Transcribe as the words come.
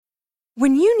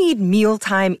When you need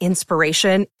mealtime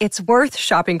inspiration, it's worth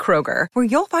shopping Kroger, where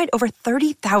you'll find over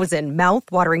 30,000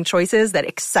 mouth-watering choices that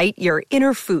excite your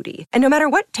inner foodie. And no matter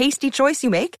what tasty choice you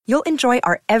make, you'll enjoy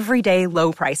our everyday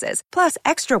low prices, plus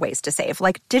extra ways to save,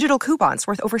 like digital coupons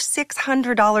worth over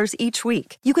 $600 each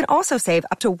week. You can also save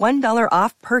up to $1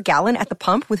 off per gallon at the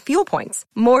pump with fuel points.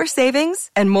 More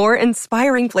savings and more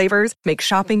inspiring flavors make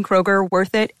shopping Kroger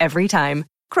worth it every time.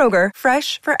 Kroger,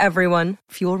 fresh for everyone.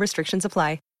 Fuel restrictions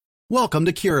apply. Welcome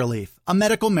to Curaleaf, a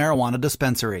medical marijuana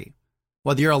dispensary.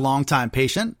 Whether you're a longtime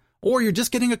patient or you're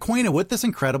just getting acquainted with this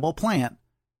incredible plant,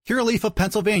 Curaleaf of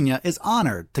Pennsylvania is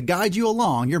honored to guide you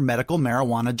along your medical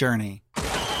marijuana journey.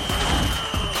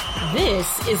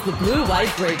 This is the Blue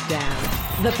White Breakdown,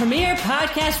 the premier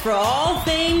podcast for all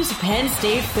things Penn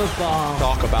State football.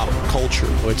 Talk about culture.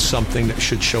 It's something that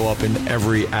should show up in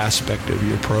every aspect of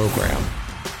your program.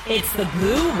 It's the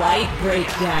Blue White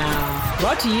Breakdown,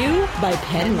 brought to you by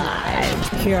Penn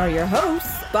Live. Here are your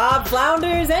hosts, Bob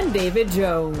Flounders and David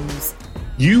Jones.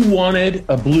 You wanted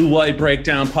a Blue White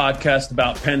Breakdown podcast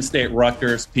about Penn State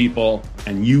Rutgers, people,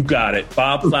 and you got it.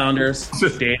 Bob Flounders,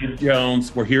 David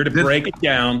Jones, we're here to break it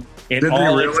down. Did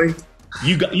all they really?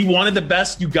 You wanted the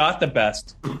best, you got the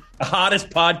best. The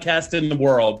hottest podcast in the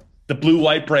world, the Blue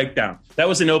White Breakdown. That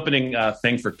was an opening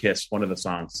thing for KISS, one of the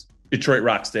songs, Detroit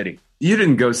Rock City. You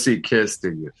didn't go see KISS,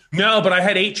 did you? No, but I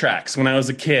had 8 tracks when I was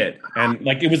a kid. And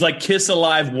it was like Kiss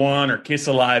Alive 1 or Kiss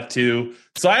Alive 2.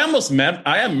 So I almost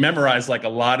memorized like a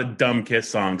lot of dumb KISS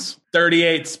songs.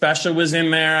 38 Special was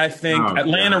in there, I think. Oh,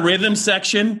 Atlanta God. Rhythm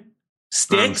Section.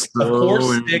 Styx, of course,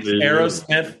 Styx,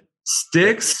 Aerosmith.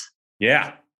 Styx?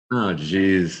 Yeah. Oh,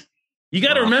 geez. You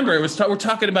got to remember, we're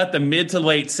talking about the mid to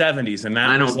late 70s. And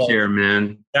that I don't care,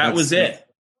 man. That was it.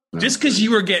 Just because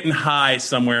you were getting high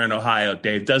somewhere in Ohio,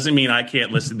 Dave, doesn't mean I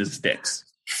can't listen to Styx.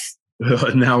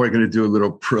 Now we're going to do a little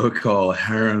protocol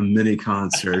harem mini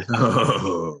concert.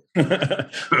 Oh.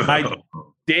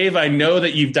 Dave, I know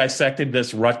that you've dissected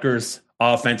this Rutgers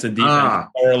offense and defense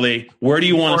thoroughly. Where do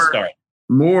you want to start?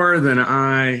 More than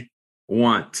I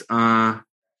want. I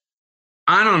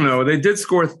don't know. They did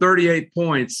score 38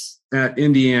 points at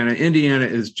Indiana. Indiana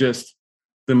is just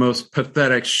the most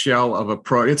pathetic shell of a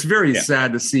pro. It's very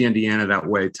sad to see Indiana that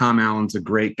way. Tom Allen's a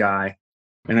great guy,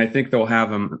 and I think he'll have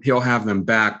them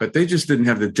back, but they just didn't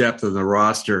have the depth of the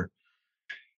roster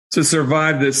to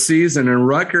survive this season. And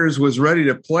Rutgers was ready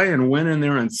to play and went in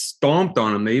there and stomped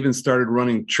on them. They even started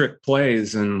running trick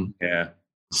plays and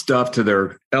stuff to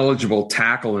their eligible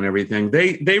tackle and everything.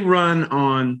 They run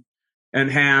on and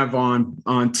have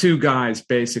on 2 guys,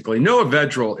 basically. Noah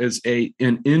Vedral is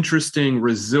an interesting,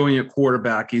 resilient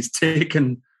quarterback. He's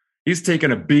taken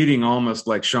a beating almost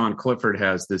like Sean Clifford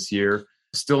has this year.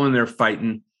 Still in there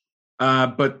fighting.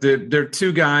 But their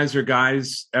 2 guys are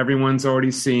guys everyone's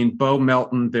already seen. Bo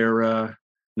Melton, their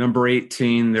number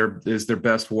 18, is their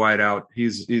best wideout.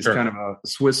 He's kind of a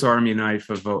Swiss Army knife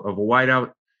of a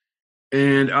wideout.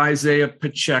 And Isaiah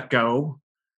Pacheco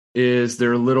is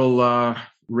their little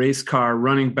race car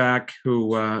running back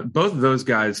who both of those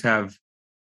guys have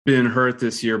been hurt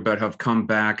this year but have come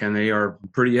back, and they are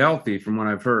pretty healthy from what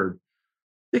I've heard.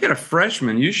 They got a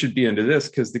freshman. You should be into this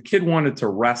because the kid wanted to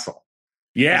wrestle.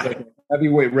 Yeah. Like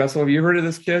heavyweight wrestle. Have you heard of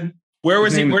this kid? Where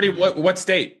was he? What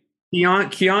state?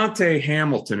 Keontae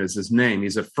Hamilton is his name.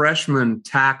 He's a freshman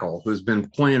tackle who's been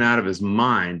playing out of his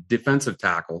mind, defensive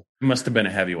tackle. He must have been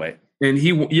a heavyweight. And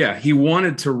he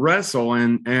wanted to wrestle,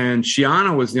 and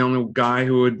Schiano was the only guy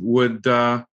who would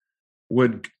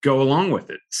go along with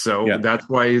it. So that's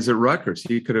why he's at Rutgers.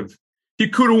 He could have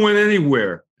went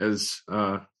anywhere, as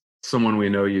someone we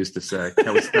know used to say.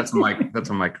 That's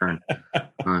my current.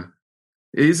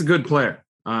 He's a good player.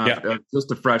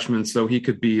 Just a freshman, so he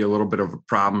could be a little bit of a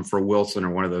problem for Wilson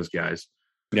or one of those guys.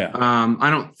 Yeah.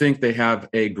 I don't think they have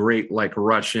a great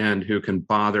rush end who can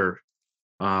bother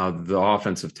the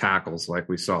offensive tackles like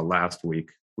we saw last week,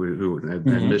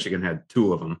 and Michigan had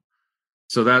 2 of them.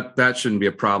 So that shouldn't be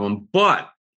a problem. But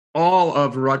all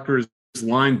of Rutgers'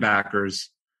 linebackers,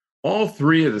 all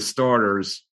 3 of the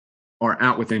starters are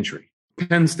out with injury.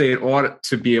 Penn State ought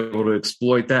to be able to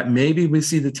exploit that. Maybe we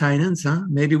see the tight ends, huh?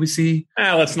 Maybe we see.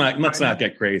 Let's not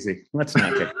get crazy. Let's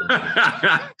not get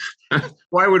crazy.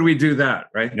 Why would we do that,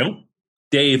 right? Nope.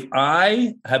 Dave,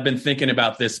 I have been thinking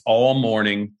about this all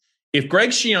morning. If Greg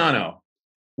Schiano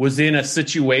was in a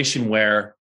situation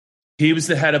where he was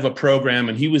the head of a program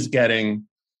and he was getting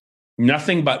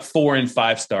nothing but 4 and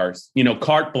 5 stars,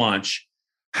 carte blanche,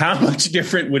 how much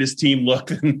different would his team look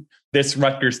than this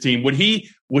Rutgers team? Would he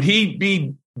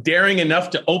be daring enough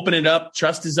to open it up,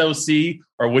 trust his OC,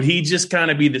 or would he just kind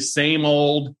of be the same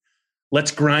old,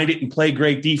 let's grind it and play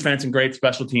great defense and great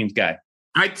special teams guy?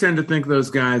 I tend to think those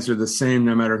guys are the same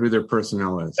no matter who their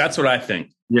personnel is. That's what I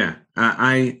think. Yeah.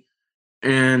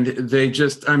 And they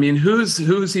just, I mean, who's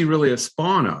he really a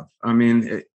spawn of? I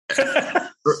mean,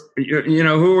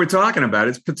 who we're talking about?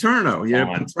 It's Paterno.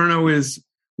 Yeah. Paterno was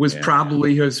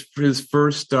probably his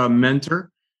first mentor.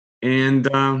 And,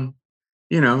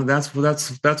 that's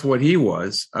what he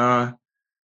was. I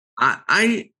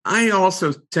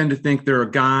also tend to think there are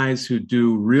guys who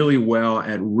do really well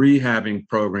at rehabbing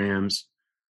programs,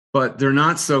 but they're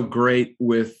not so great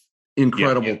with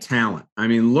incredible talent. I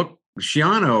mean, look,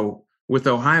 Schiano with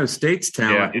Ohio State's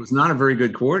talent was not a very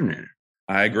good coordinator.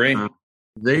 I agree.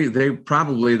 They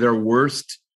probably their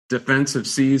worst defensive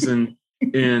season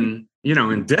in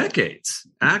decades.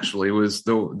 Actually, was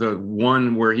the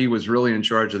one where he was really in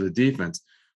charge of the defense.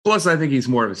 Plus, I think he's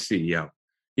more of a CEO.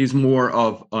 He's more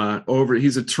of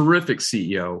he's a terrific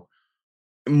CEO,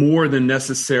 more than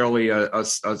necessarily a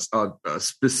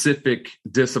specific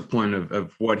discipline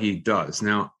of what he does.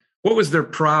 Now, what was their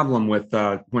problem with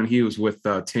when he was with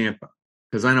Tampa?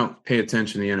 Because I don't pay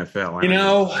attention to the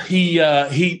NFL. He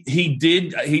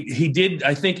did.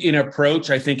 I think in approach,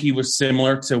 I think he was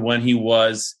similar to when he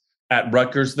was at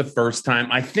Rutgers the first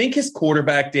time. I think his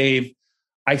quarterback, Dave,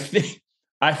 I think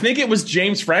it was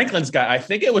James Franklin's guy. I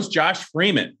think it was Josh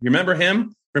Freeman. You remember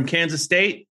him from Kansas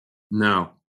State?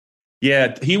 No.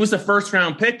 Yeah, he was the first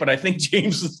round pick, but I think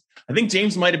James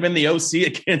might have been the OC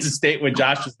at Kansas State when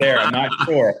Josh was there. I'm not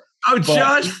sure.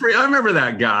 Josh Freeman. I remember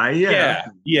that guy. Yeah.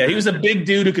 He was a big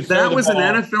dude who could throw the ball.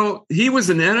 An NFL. He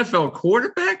was an NFL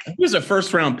quarterback. He was a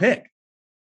first round pick.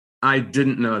 I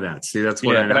didn't know that. See, that's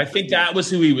what I know. But I think that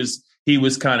was who he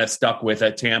was kind of stuck with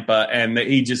at Tampa, and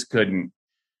he just couldn't.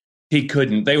 He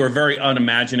couldn't. They were very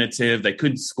unimaginative. They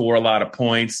couldn't score a lot of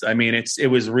points. I mean, it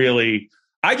was really.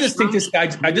 I just think this guy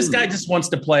just wants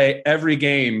to play every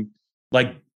game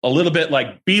like a little bit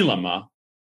like Bielema.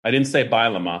 I didn't say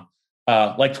Bielema.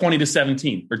 Like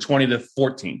 20-17 or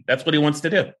 20-14. That's what he wants to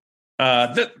do.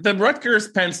 The Rutgers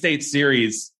Penn State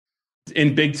series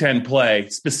in Big Ten play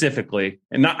specifically,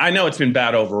 and I know it's been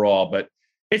bad overall, but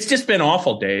it's just been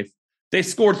awful, Dave. They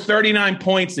scored 39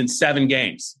 points in 7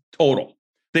 games total.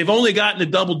 They've only gotten to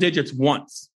double digits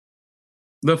once.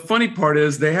 The funny part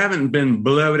is they haven't been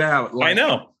blown out. I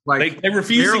know. They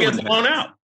refuse to get blown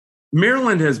out.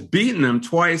 Maryland has beaten them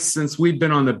twice since we've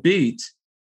been on the beat.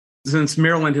 Since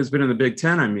Maryland has been in the Big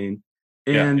Ten, I mean.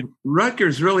 And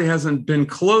Rutgers really hasn't been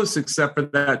close except for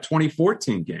that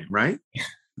 2014 game, right?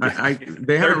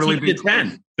 They haven't really been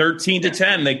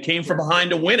 13-10. They came from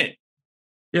behind to win it.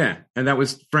 Yeah, and that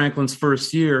was Franklin's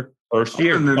first year. Bob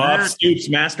Stoops'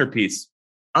 masterpiece.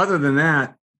 Other than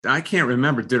that, I can't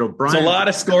remember. Did O'Brien? There's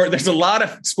a lot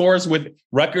of scores with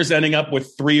Rutgers ending up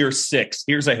with 3 or 6.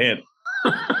 Here's a hint.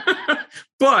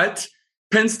 But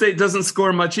Penn State doesn't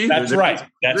score much either. That's right.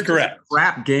 That's correct.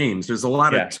 Crap games. There's a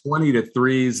lot of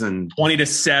 20-3s and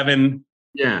 20-7.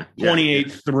 Yeah.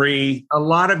 28-3. A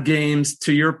lot of games,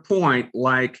 to your point,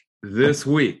 like this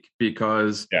week,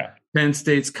 because Penn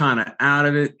State's kind of out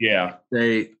of it. Yeah.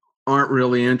 They aren't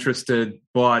really interested,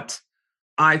 but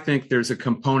I think there's a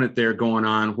component there going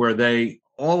on where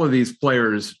all of these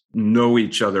players know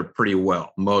each other pretty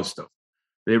well, most of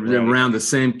them. They're around the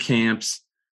same camps,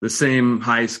 the same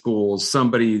high schools, a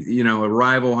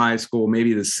rival high school,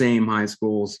 maybe the same high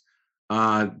schools.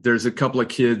 There's a couple of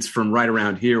kids from right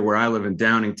around here where I live in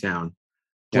Downingtown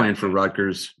playing for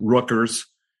Rutgers.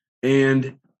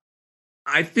 And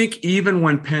I think even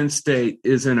when Penn State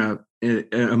is in an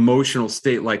emotional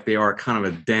state like they are, kind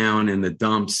of a down in the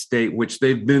dumps state, which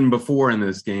they've been before in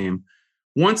this game,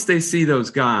 once they see those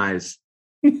guys,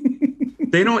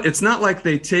 it's not like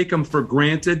they take them for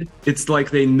granted. It's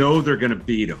like they know they're going to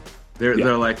beat them.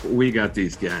 They're like, we got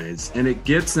these guys. And it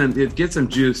gets them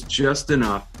juiced just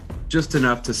enough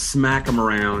to smack them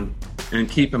around and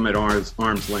keep them at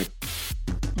arm's length.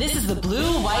 This is the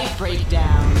Blue-White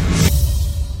Breakdown.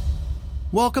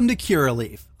 Welcome to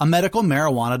Curaleaf, a medical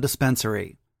marijuana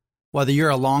dispensary. Whether you're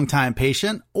a longtime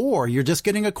patient or you're just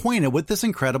getting acquainted with this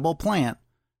incredible plant,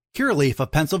 Curaleaf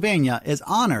of Pennsylvania is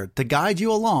honored to guide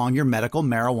you along your medical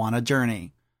marijuana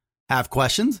journey. Have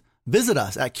questions? Visit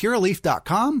us at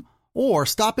curaleaf.com or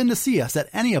stop in to see us at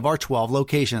any of our 12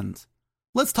 locations.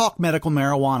 Let's talk medical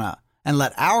marijuana and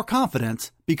let our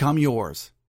confidence become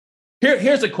yours.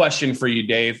 Here's a question for you,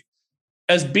 Dave.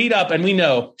 As beat up, and we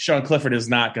know Sean Clifford is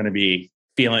not going to be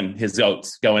feeling his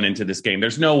oats going into this game.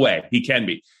 There's no way he can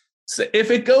be. So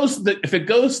if it goes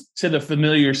to the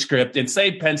familiar script and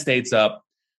say Penn State's up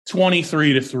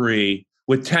 23-3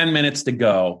 with 10 minutes to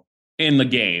go in the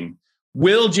game,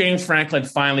 Will James Franklin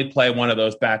finally play one of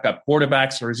those backup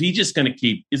quarterbacks, or is he just going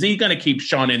to keep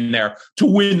Sean in there to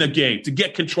win the game, to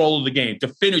get control of the game, to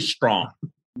finish strong?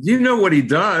 You know what he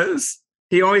does.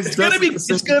 He always does.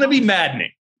 It's going to be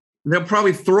maddening. They'll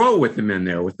probably throw with him in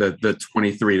there with the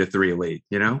 23-3 lead,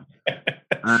 you know?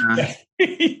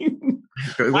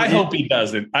 I hope he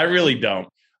doesn't. I really don't.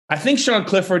 I think Sean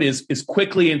Clifford is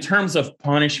quickly, in terms of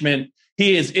punishment,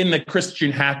 he is in the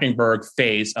Christian Hackenberg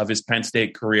phase of his Penn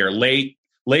State career, late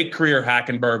career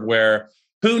Hackenberg, where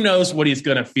who knows what he's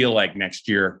going to feel like next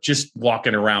year, just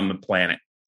walking around the planet.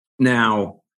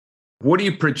 Now, what do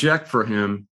you project for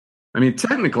him? I mean,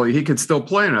 technically, he could still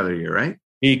play another year, right?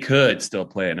 He could still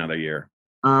play another year.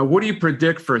 What do you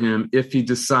predict for him if he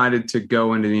decided to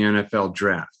go into the NFL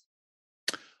draft?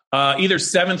 Either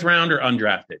 7th round or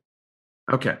undrafted.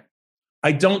 Okay.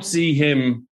 I don't see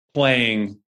him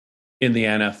playing in the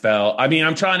NFL. I mean,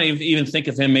 I'm trying to even think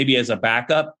of him maybe as a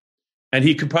backup, and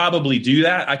he could probably do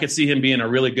that. I could see him being a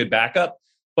really good backup,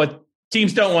 but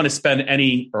teams don't want to spend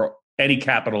any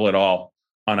capital at all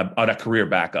on a career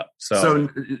backup. So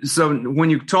when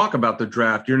you talk about the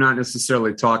draft, you're not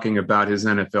necessarily talking about his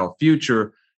NFL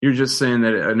future. You're just saying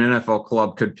that an NFL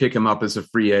club could pick him up as a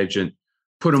free agent,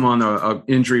 put him on a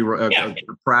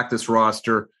practice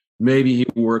roster. Maybe he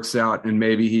works out, and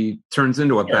maybe he turns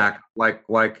into a back like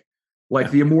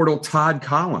the immortal Todd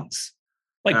Collins,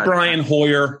 like Brian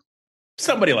Hoyer,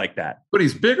 somebody like that. But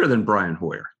he's bigger than Brian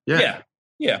Hoyer. Yeah.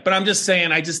 But I'm just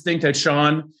saying, I just think that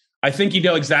Sean, I think you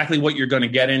know exactly what you're going to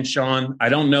get in Sean. I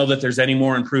don't know that there's any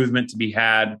more improvement to be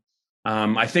had.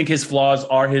 I think his flaws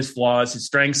are his flaws. His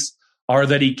strengths are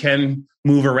that he can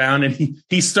move around, and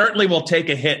he certainly will take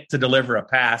a hit to deliver a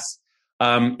pass.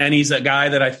 And he's a guy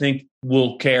that I think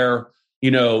will care. You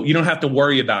know, you don't have to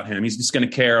worry about him. He's just going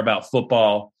to care about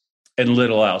football and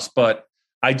little else. But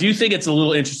I do think it's a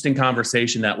little interesting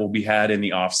conversation that will be had in the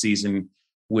offseason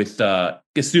with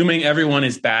assuming everyone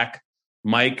is back,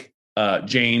 Mike,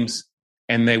 James,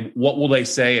 and what will they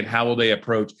say and how will they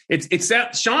approach? It's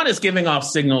Sean is giving off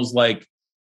signals like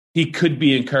he could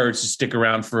be encouraged to stick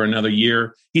around for another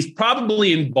year. He's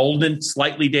probably emboldened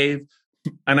slightly, Dave.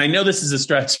 And I know this is a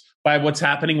stretch by what's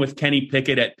happening with Kenny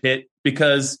Pickett at Pitt,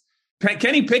 because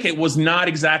Kenny Pickett was not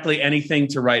exactly anything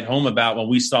to write home about when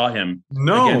we saw him.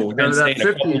 No, that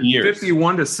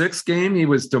 51-6 game, he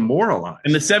was demoralized.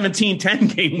 And the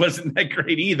 17-10 game wasn't that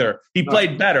great either. He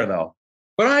played better, though.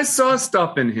 But I saw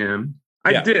stuff in him.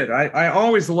 I did. I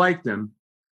always liked him.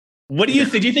 What do you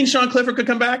think? Do you think Sean Clifford could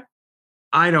come back?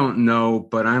 I don't know,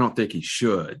 but I don't think he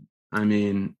should. I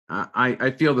mean, I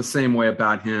feel the same way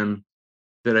about him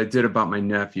that I did about my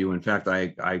nephew. In fact,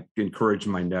 I encouraged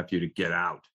my nephew to get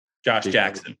out. Josh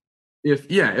Jackson.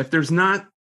 If there's not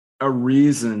a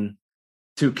reason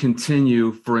to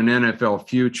continue for an NFL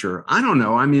future, I don't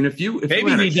know. I mean, if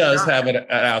maybe he does have an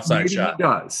outside shot. He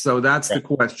does. So that's the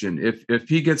question. If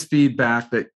he gets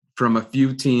feedback that from a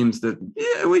few teams that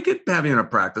we could have him in a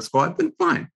practice squad, then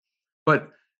fine. But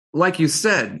like you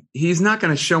said, he's not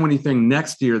going to show anything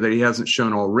next year that he hasn't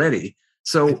shown already.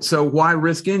 So why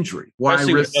risk injury? Why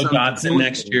especially risk with Dotson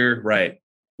next year? Right.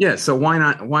 Yeah. So why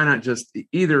not just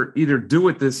either do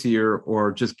it this year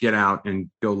or just get out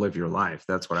and go live your life?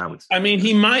 That's what I would say. I mean,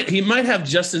 he might have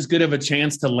just as good of a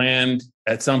chance to land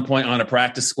at some point on a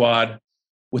practice squad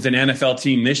with an NFL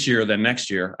team this year than next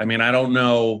year. I mean, I don't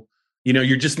know. You know,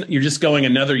 you're just going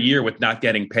another year with not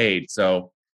getting paid.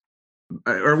 So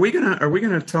are we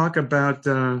gonna talk about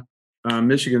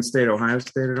Michigan State, Ohio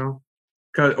State at all?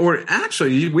 Or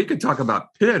actually, we could talk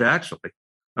about Pitt. Actually,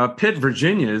 Pitt,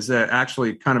 Virginia is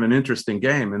actually kind of an interesting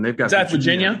game, and they've got. Is that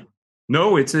Virginia?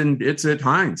 No, it's at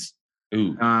Heinz.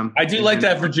 Ooh, I do like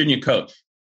that Virginia coach.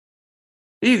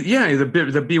 He's the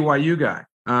BYU guy.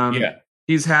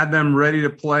 He's had them ready to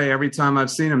play every time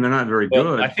I've seen them. They're not very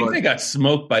good. I think they got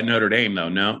smoked by Notre Dame, though.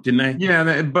 No, didn't they?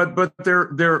 Yeah, but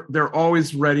they're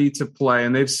always ready to play,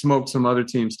 and they've smoked some other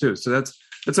teams too. So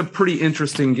that's a pretty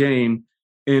interesting game.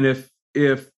 And if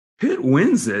Pitt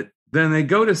wins it, then they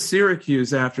go to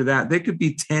Syracuse after that. They could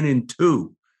be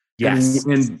 10-2. Yes,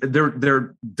 and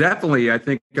they're definitely, I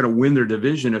think, going to win their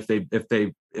division if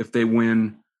they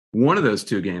win one of those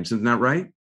two games. Isn't that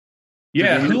right?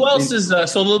 Yeah. Who else is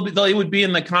they would be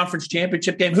in the conference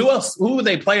championship game? Who would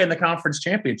they play in the conference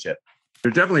championship?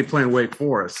 They're definitely playing Wake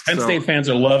Forest. Penn State fans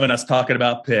are loving us talking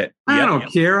about Pitt. I don't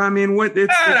care. I mean,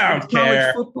 it's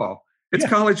college football. It's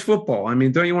college football. I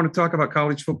mean, don't you want to talk about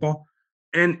college football?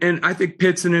 And I think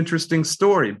Pitt's an interesting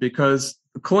story because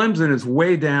Clemson is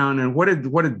way down. And what did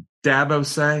Dabo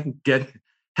say?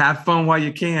 Have fun while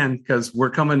you can, because we're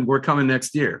coming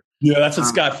next year. Yeah, that's what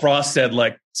Scott Frost said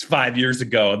like 5 years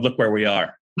ago, and look where we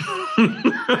are.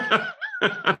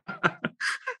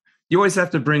 You always have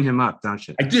to bring him up, don't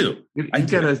you? I do.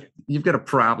 You've got a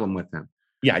problem with him.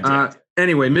 Yeah, I do.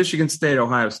 Anyway, Michigan State,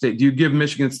 Ohio State. Do you give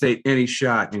Michigan State any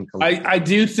shot in Columbus? I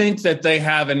do think that they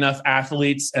have enough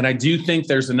athletes, and I do think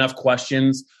there's enough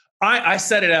questions. I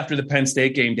said it after the Penn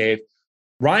State game, Dave.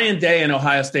 Ryan Day and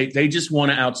Ohio State, they just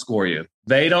want to outscore you.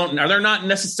 They're not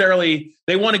necessarily,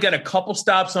 they want to get a couple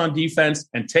stops on defense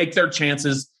and take their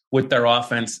chances with their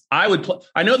offense. I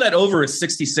know that over is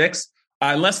 66,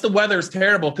 unless the weather is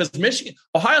terrible, because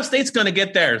Ohio State's going to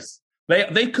get theirs.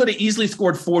 They could have easily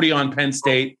scored 40 on Penn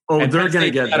State. They're going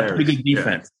to get theirs. A pretty good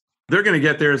defense. Yeah. They're going to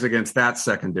get theirs against that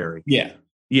secondary. Yeah.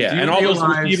 And all those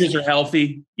receivers are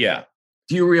healthy. Yeah.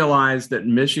 Do you realize that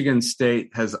Michigan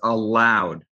State has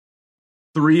allowed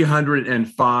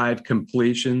 305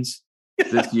 completions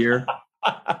this year?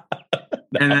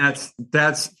 And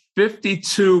that's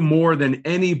 52 more than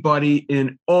anybody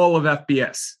in all of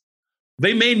FBS.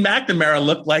 They made McNamara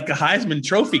look like a Heisman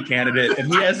Trophy candidate,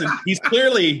 and he's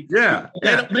clearly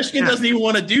Michigan doesn't even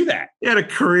want to do that. He had a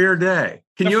career day.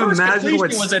 Can you imagine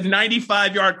what was a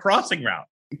 95-yard crossing route?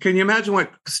 Can you imagine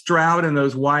what Stroud and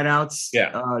those wideouts?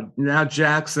 Yeah. Now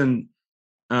Jackson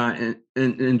and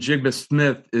Jigba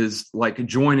Smith is like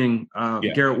joining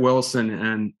Garrett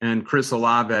Wilson and Chris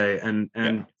Olave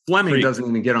and Fleming doesn't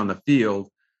even get on the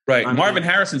field. Right. Marvin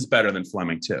Harrison's better than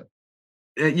Fleming too.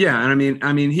 Yeah, and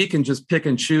I mean, he can just pick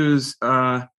and choose.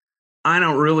 I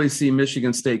don't really see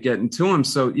Michigan State getting to him.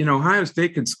 So, Ohio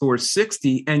State could score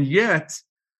 60, and yet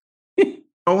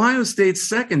Ohio State's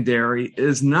secondary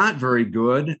is not very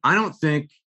good. I don't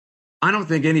think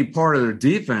any part of their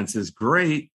defense is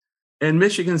great. And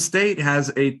Michigan State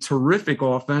has a terrific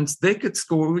offense. They could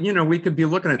score. We could be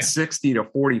looking at 60 to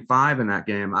 45 in that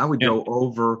game. I would go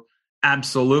over.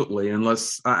 Absolutely,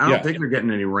 unless I don't think they're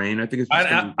getting any rain. I think it's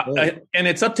and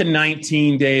it's up to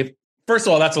 19, Dave. First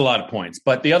of all, that's a lot of points.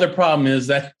 But the other problem is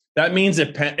that means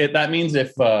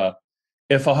if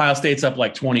Ohio State's up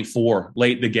like 24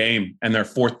 late in the game and their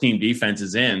fourth team defense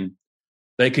is in,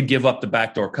 they could give up the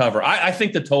backdoor cover. I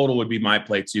think the total would be my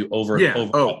play too. Over.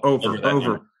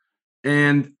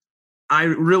 And I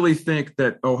really think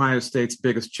that Ohio State's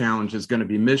biggest challenge is going to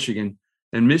be Michigan,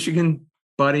 and Michigan,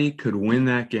 buddy, could win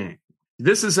that game.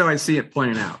 This is how I see it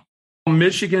playing out.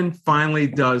 Michigan finally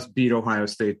does beat Ohio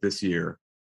State this year,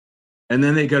 and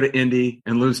then they go to Indy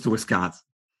and lose to Wisconsin.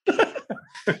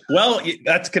 Well,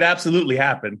 that could absolutely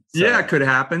happen. So, yeah, it could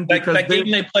happen. Because that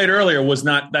game they played earlier was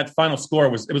not – that final score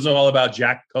was all about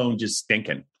Jack Cohn just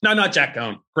stinking. No, not Jack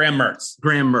Cohn. Graham Mertz.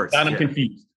 Got him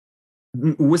confused.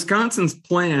 Wisconsin's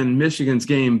playing Michigan's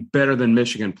game better than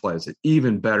Michigan plays it,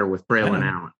 even better with Braylon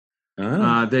Allen.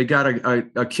 They got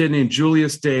a kid named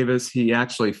Julius Davis. He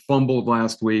actually fumbled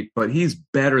last week, but he's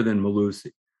better than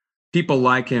Malusi. People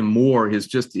like him more. He's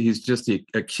just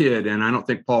a kid, and I don't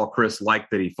think Paul Chris liked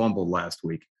that he fumbled last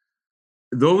week.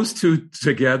 Those two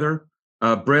together,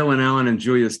 Braylon Allen and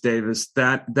Julius Davis,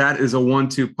 that is a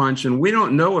 1-2 punch, and we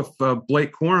don't know if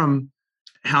Blake Corum,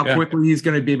 how quickly he's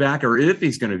going to be back or if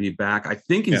he's going to be back. I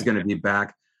think he's going to be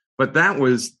back. But that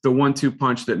was the 1-2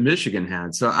 punch that Michigan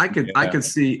had. So I could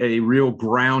see a real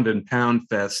ground and pound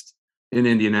fest in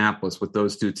Indianapolis with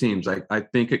those two teams. I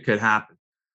think it could happen.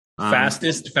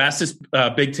 Fastest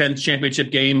Big Ten championship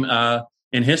game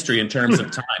in history in terms of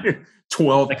time.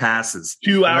 12 passes.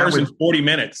 2 hours and 40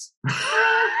 minutes.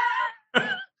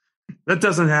 That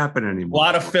doesn't happen anymore. A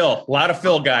lot of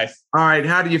fill, guys. All right.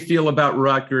 How do you feel about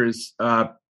Rutgers?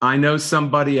 I know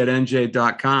somebody at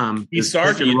NJ.com. He's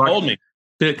Sargent, you told me.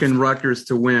 Picking Rutgers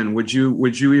to win. Would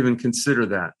you even consider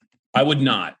that? I would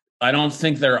not. I don't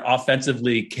think they're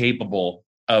offensively capable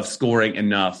of scoring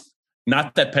enough.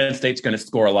 Not that Penn State's going to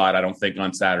score a lot, I don't think,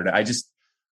 on Saturday.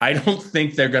 I don't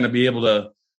think they're going to be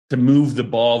able to move the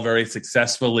ball very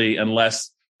successfully unless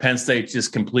Penn State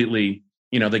just completely,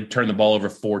 they turn the ball over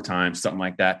 4 times, something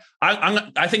like that.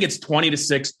 I think it's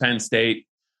 20-6 Penn State.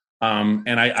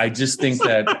 And I just think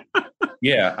that,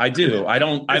 I do. I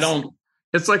don't.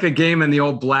 It's like a game in the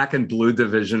old black and blue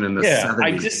division in the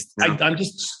 70s.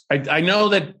 I know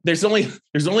that there's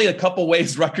only a couple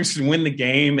ways Rutgers can win the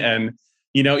game. And,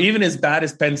 even as bad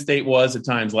as Penn State was at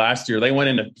times last year, they went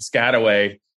into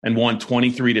Piscataway and won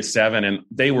 23-7. And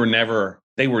they were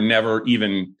never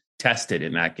even tested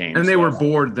in that game. And they were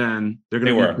bored then. They're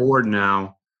going to be bored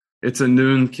now. It's a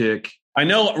noon kick. I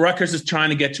know Rutgers is trying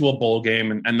to get to a bowl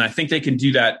game, and I think they can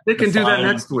do that. They can do that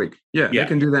next week. Yeah, they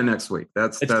can do that next week.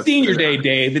 That's Senior Day,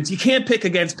 Dave. You can't pick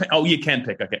against. Oh, you can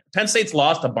pick. Okay, Penn State's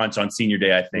lost a bunch on Senior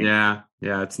Day, I think. Yeah.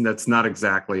 That's not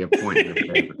exactly a point in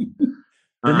favor.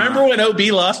 Remember when OB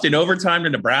lost in overtime to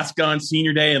Nebraska on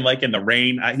senior day and like in the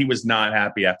rain? He was not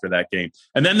happy after that game.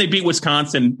 And then they beat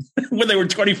Wisconsin when they were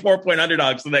 24-point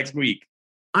underdogs the next week.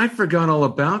 I forgot all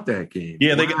about that game.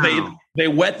 Yeah, they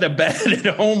wet the bed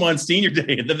at home on senior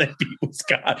day, and then they beat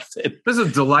Wisconsin. It was a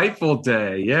delightful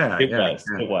day. Yeah, it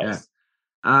was.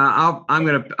 Yeah.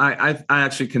 I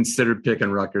actually considered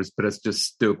picking Rutgers, but it's just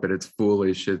stupid. It's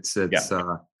foolish. It's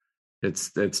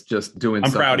just doing.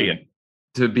 I'm proud of you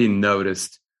to be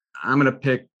noticed. I'm going to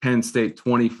pick Penn State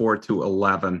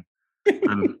 24-11.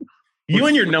 You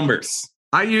and your numbers.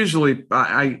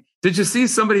 Did you see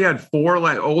somebody had 4?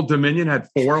 Like Old Dominion had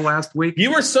 4 last week.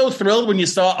 You were so thrilled when you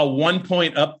saw a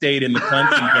 1-point update in the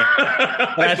Clemson game.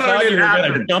 I thought you were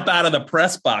going to jump out of the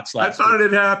press box last week. I thought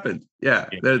it happened. Yeah.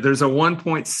 There's a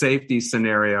 1-point safety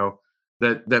scenario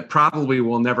that probably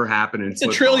will never happen in it's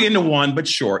football. 1 trillion to 1, but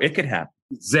sure, it could happen.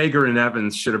 Zager and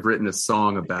Evans should have written a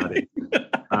song about it.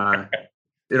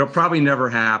 It'll probably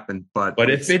never happen, but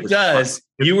if it does,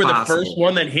 you were the first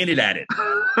one that hinted at it.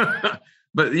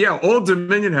 But yeah, Old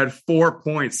Dominion had 4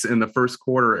 points in the first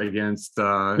quarter against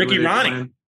Ricky Ronnie.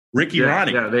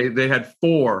 Yeah, they had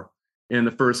 4 in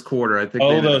the first quarter. I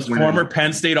think. Those former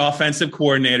Penn State offensive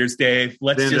coordinators, Dave.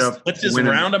 Let's just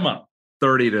round them up.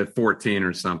 30-14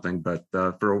 or something. But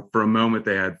for a moment,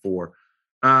 they had 4.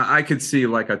 I could see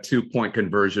like a 2-point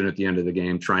conversion at the end of the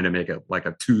game, trying to make it like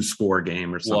a 2-score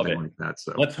game or something like that.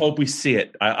 So let's hope we see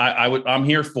it. I'm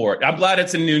here for it. I'm glad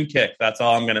it's a noon kick. That's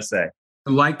all I'm going to say.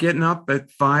 Like getting up at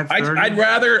 5:30?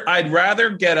 I'd rather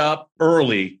get up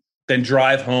early than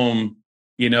drive home,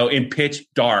 in pitch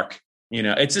dark.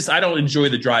 It's just I don't enjoy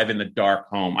the drive in the dark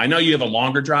home. I know you have a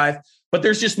longer drive, but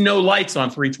there's just no lights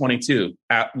on 322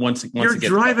 once You're it gets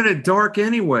driving dark. at dark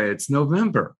anyway. It's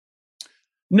November.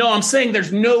 No, I'm saying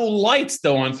there's no lights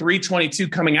though on 322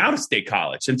 coming out of State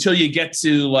College until you get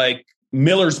to like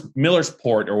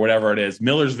Millersport or whatever it is,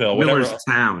 Millersville,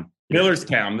 Millerstown.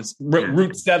 Millerstown. That's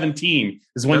Route 17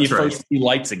 is when you first see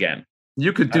lights again.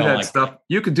 You could do that stuff.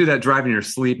 You could do that driving in your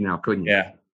sleep now, couldn't you?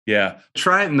 Yeah.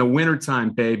 Try it in the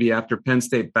wintertime, baby, after Penn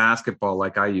State basketball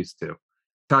like I used to.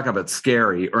 Talk about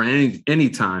scary, or any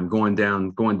time going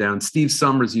down. Steve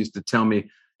Summers used to tell me,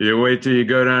 you wait till you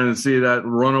go down and see that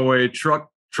runaway truck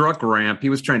ramp. He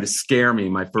was trying to scare me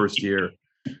my first year.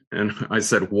 And I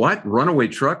said, what? Runaway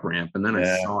truck ramp? And then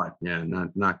I saw it. Yeah,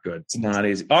 not good. It's not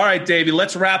easy. All right, Davey,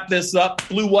 let's wrap this up.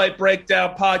 Blue White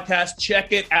Breakdown podcast.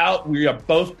 Check it out. We are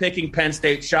both picking Penn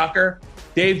State. Shocker.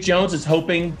 Dave Jones is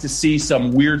hoping to see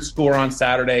some weird score on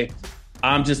Saturday.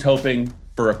 I'm just hoping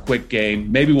for a quick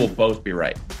game. Maybe we'll both be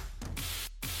right.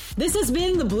 This has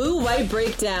been the Blue White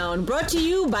Breakdown, brought to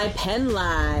you by Penn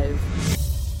Live.